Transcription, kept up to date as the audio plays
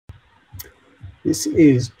This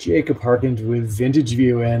is Jacob Harkins with Vintage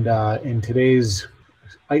View, and in today's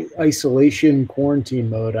isolation quarantine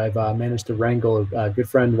mode, I've managed to wrangle a good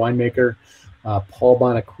friend, winemaker Paul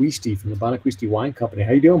Bonacquisti from the Bonacquisti Wine Company.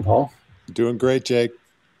 How you doing, Paul? Doing great, Jake.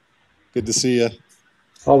 Good to see you.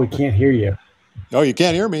 Paul, we can't hear you. Oh, you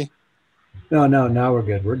can't hear me? No, no, now we're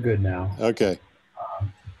good. We're good now. Okay.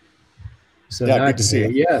 So Yeah, now I good to can see hear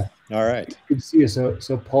you. you. Yeah, All right. good to see you.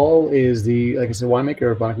 So Paul is like I said,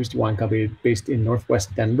 winemaker of Bonacquisti Wine Company based in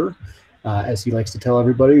Northwest Denver, as he likes to tell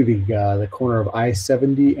everybody, the corner of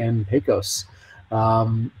I-70 and Pecos.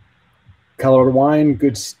 Um, Colorado wine,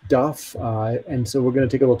 good stuff. And so we're going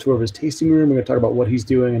to take a little tour of his tasting room. We're going to talk about what he's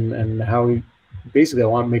doing and how he basically, I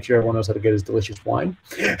want to make sure everyone knows how to get his delicious wine,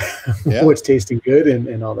 Yeah. what's tasting good,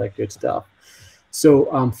 and all that good stuff.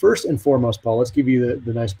 So first and foremost, Paul, let's give you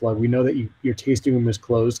the nice plug. We know that your tasting room is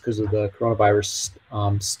closed because of the coronavirus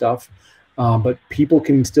stuff, but people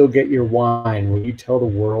can still get your wine. Will you tell the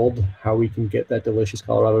world how we can get that delicious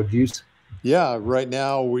Colorado juice? Yeah. Right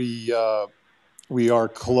now we are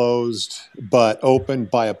closed, but open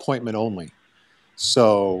by appointment only.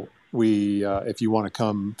 So if you want to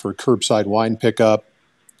come for curbside wine pickup,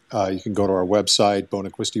 you can go to our website,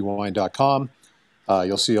 bonacquistywine.com.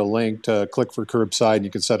 You'll see a link to click for curbside, and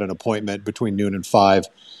you can set an appointment between noon and 5,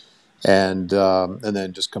 and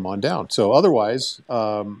then just come on down. So otherwise,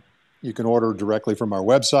 you can order directly from our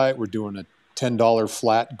website. We're doing a $10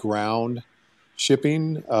 flat ground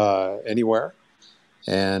shipping anywhere,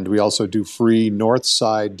 and we also do free north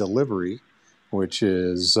side delivery, which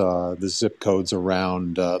is the zip codes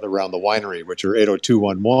around the winery, which are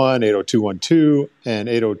 80211, 80212, and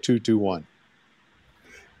 80221.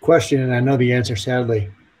 Question, and I know the answer, sadly.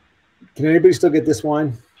 Can anybody still get this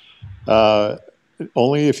wine? Uh,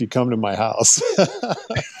 Only if you come to my house.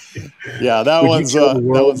 Yeah, that Would you one's tell the that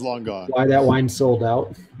one's world long gone. why that wine sold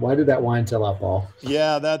out? Why did that wine sell out, Paul?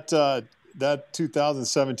 Yeah, that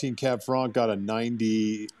 2017 Cab Franc got a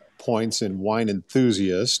 90 points in Wine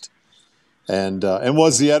Enthusiast, and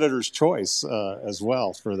was the editor's choice as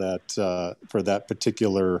well for that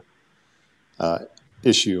particular uh,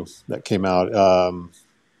 issue that came out. I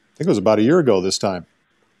think it was about a year ago this time.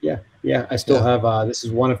 Yeah, yeah. I still Yeah, have. This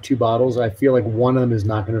is one of two bottles. I feel like one of them is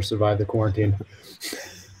not going to survive the quarantine.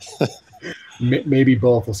 Maybe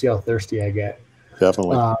both. We'll see how thirsty I get.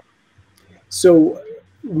 definitely. Uh, so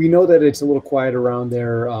we know that it's a little quiet around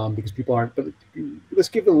there because people aren't. But let's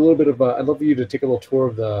give it a little bit of. I'd love for you to take a little tour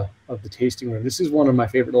of the tasting room. This is one of my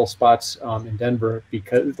favorite little spots in Denver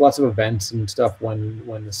because lots of events and stuff when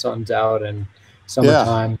the sun's out and Yeah,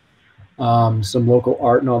 summertime. Some local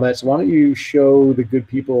art and all that. So why don't you show the good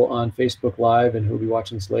people on Facebook Live and who'll be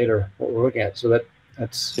watching this later what we're looking at? So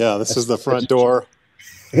that's yeah. This is the that's front door.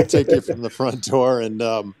 We'll take you from the front door, and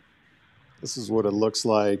this is what it looks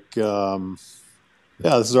like. Yeah,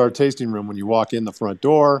 this is our tasting room. When you walk in the front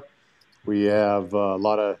door, we have a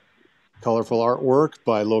lot of colorful artwork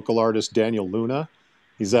by local artist Daniel Luna.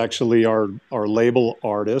 He's actually our label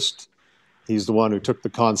artist. He's the one who took the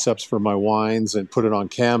concepts for my wines and put it on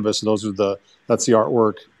canvas. And that's the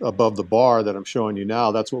artwork above the bar that I'm showing you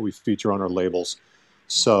now. That's what we feature on our labels.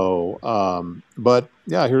 So, but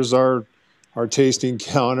yeah, here's our tasting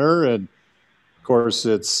counter, and of course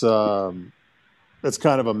it's kind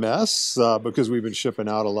of a mess because we've been shipping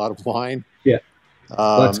out a lot of wine. yeah,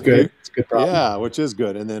 well, that's good. Here, It's a good problem. yeah, which is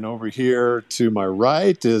good. And then over here to my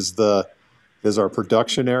right is our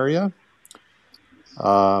production area.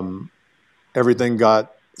 Um, Everything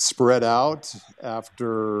got spread out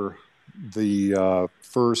after the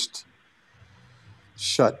first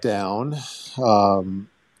shutdown.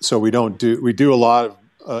 So we do a lot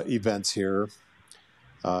of events here,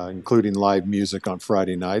 including live music on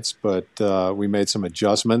Friday nights. But we made some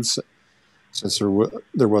adjustments since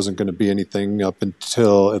there wasn't going to be anything up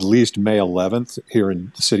until at least May 11th here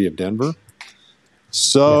in the city of Denver. Yeah,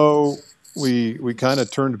 So we kind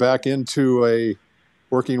of turned back into a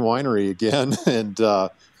working winery again and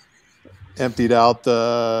emptied out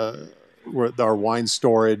our wine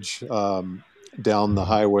storage down the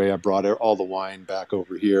highway. I brought all the wine back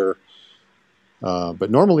over here.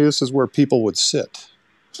 But normally this is where people would sit.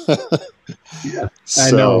 yeah.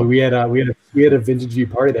 I know. So, We had a vintage view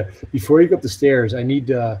party there. Before you go up the stairs, I need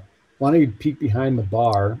why don't you peek behind the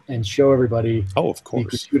bar and show everybody oh, of the course.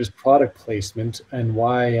 gratuitous product placement and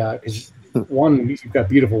why? Because one, you've got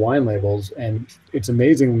beautiful wine labels, and it's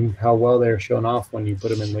amazing how well they're shown off when you put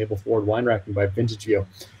them in label forward wine racking by Vintage View.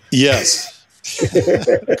 Yes,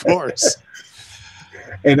 of course.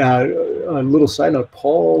 And a little side note,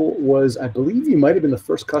 Paul was, I believe, you might have been the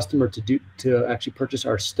first customer to actually purchase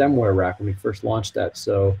our stemware rack when we first launched that.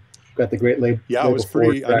 So Got the great Yeah, it was label Ford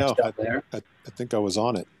pretty. I tracks know. down there. I think I was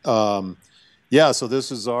on it. Yeah, so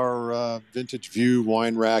this is our Vintage View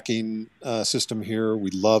wine racking system here.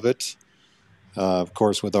 We love it. Of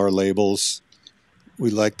course, with our labels,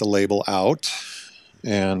 we like the label out,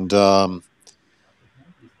 and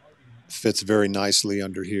fits very nicely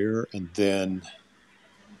under here. And then,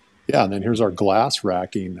 yeah, and then here's our glass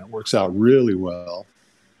racking that works out really well.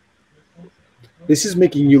 This is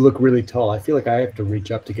making you look really tall. I feel like I have to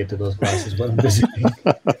reach up to get to those glasses when I'm visiting.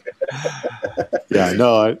 Yeah,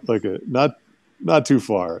 no, I like it. Not too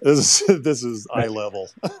far. This is eye level.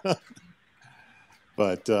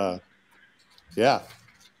 But yeah,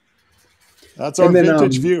 that's our And then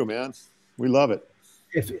Vintage View, man. We love it.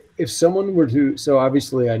 if someone were to, so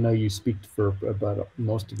obviously I know you speak for about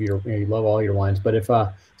most of your, you love all your wines, but if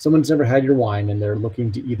someone's never had your wine and they're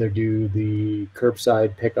looking to either do the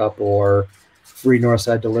curbside pickup or free north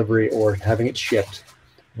side delivery or having it shipped,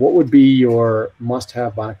 what would be your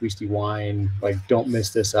must-have Bonacquisti wine? Like, don't miss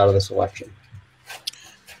this out of the selection.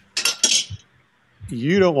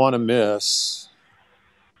 You don't want to miss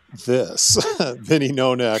this. Vinny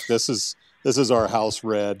Nonek. This is our house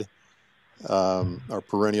red, our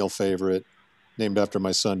perennial favorite, named after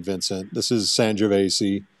my son Vincent. This is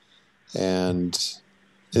Sangiovese, and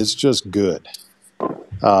it's just good.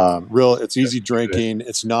 It's easy drinking.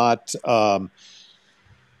 It's not.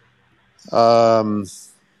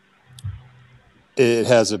 It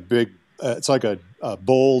has a big. It's like a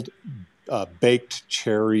bold, baked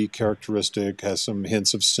cherry characteristic. Has some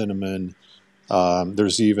hints of cinnamon.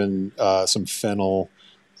 There's even some fennel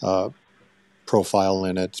profile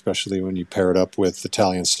in it, especially when you pair it up with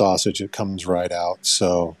Italian sausage. It comes right out.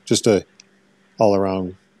 So just a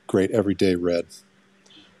all-around great everyday red.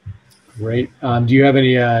 Great. Do you have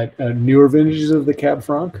any newer vintages of the Cab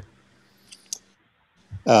Franc?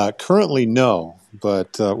 Currently, no,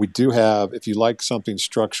 but we do have, if you like something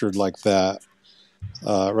structured like that,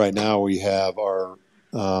 right now we have our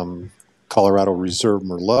Colorado Reserve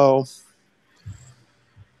Merlot.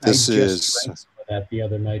 This I just is drank some of that the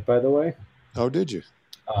other night, by the way. Oh, did you?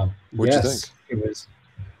 What'd you think? Yes, it was.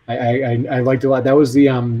 I liked it a lot. That was the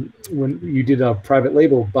when you did a private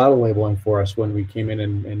label bottle labeling for us when we came in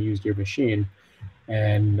and used your machine,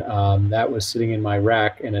 and that was sitting in my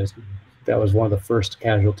rack, and that was one of the first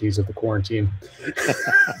casualties of the quarantine. It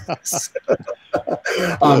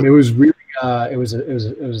was really it was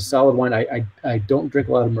a solid wine. I don't drink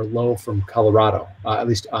a lot of Merlot from Colorado, at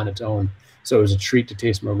least on its own. So it was a treat to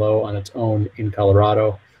taste Merlot on its own in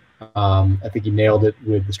Colorado. I think he nailed it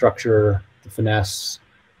with the structure, the finesse.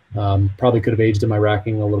 Probably could have aged in my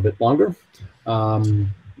racking a little bit longer.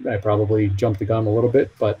 I probably jumped the gun a little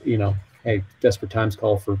bit, but hey, desperate times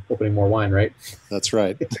call for opening more wine, right? That's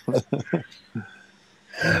right.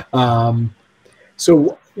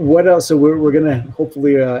 So what else? So we're gonna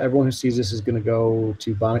hopefully everyone who sees this is gonna go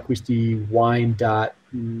to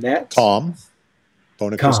bonacquistiwine.net.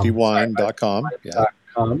 Bonacquistiwine.com. Yeah.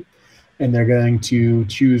 And they're going to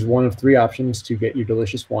choose one of three options to get your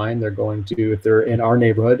delicious wine. They're going to, if they're in our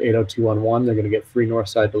neighborhood, 80211, they're going to get free north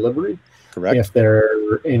side delivery. Correct. If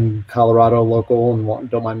they're in Colorado local and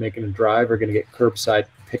don't mind making a drive, are going to get curbside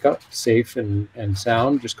pickup, safe and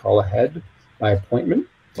sound. Just call ahead by appointment.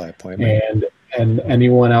 And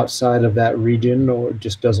anyone outside of that region or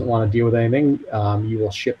just doesn't want to deal with anything, you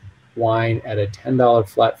will ship wine at a $10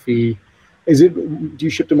 flat fee. Do you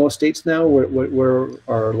ship to most states now? Where are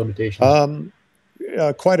our limitations?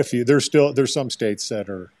 Quite a few. There's some states that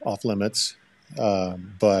are off limits,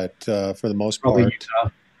 but for the most Probably part, Utah.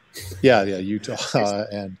 Yeah, Utah,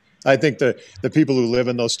 and I think the people who live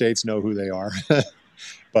in those states know who they are.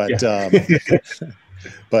 But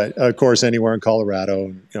but of course, anywhere in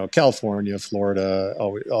Colorado, California, Florida,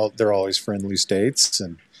 they're always friendly states,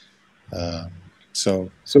 and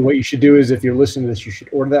so what you should do is, if you're listening to this, you should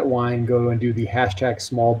order that wine, go and do the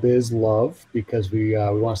 #SmallBizLove, because we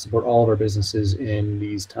want to support all of our businesses in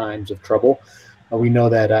these times of trouble. We know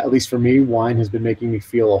that at least for me, wine has been making me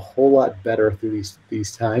feel a whole lot better through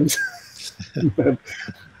these times.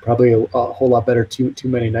 Probably a whole lot better too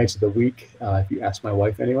many nights of the week, if you ask my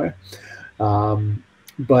wife anyway.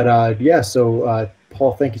 Yeah, so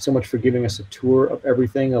Paul, thank you so much for giving us a tour of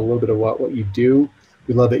everything, a little bit of what you do.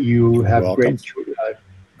 We love that you have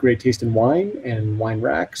great taste in wine and wine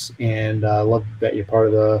racks, and love that you're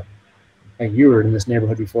part of you were in this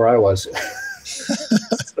neighborhood before I was.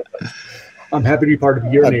 I'm happy to be part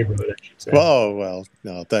of your neighborhood, I should say. Oh, well,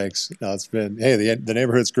 no, thanks. No, it's been, hey, the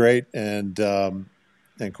neighborhood's great. And of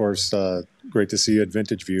course, great to see you at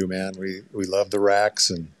Vintage View, man. We love the racks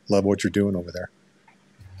and love what you're doing over there.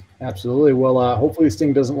 Absolutely. Well, hopefully this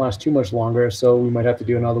thing doesn't last too much longer. So we might have to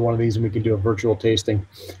do another one of these and we can do a virtual tasting.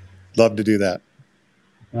 Love to do that.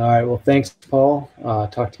 All right. Well, thanks, Paul.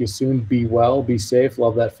 Talk to you soon. Be well, be safe,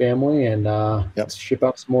 love that family, and Yep. let's ship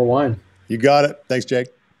out some more wine. You got it. Thanks, Jake.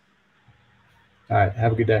 All right.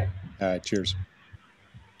 Have a good day. All right. Cheers.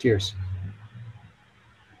 Cheers.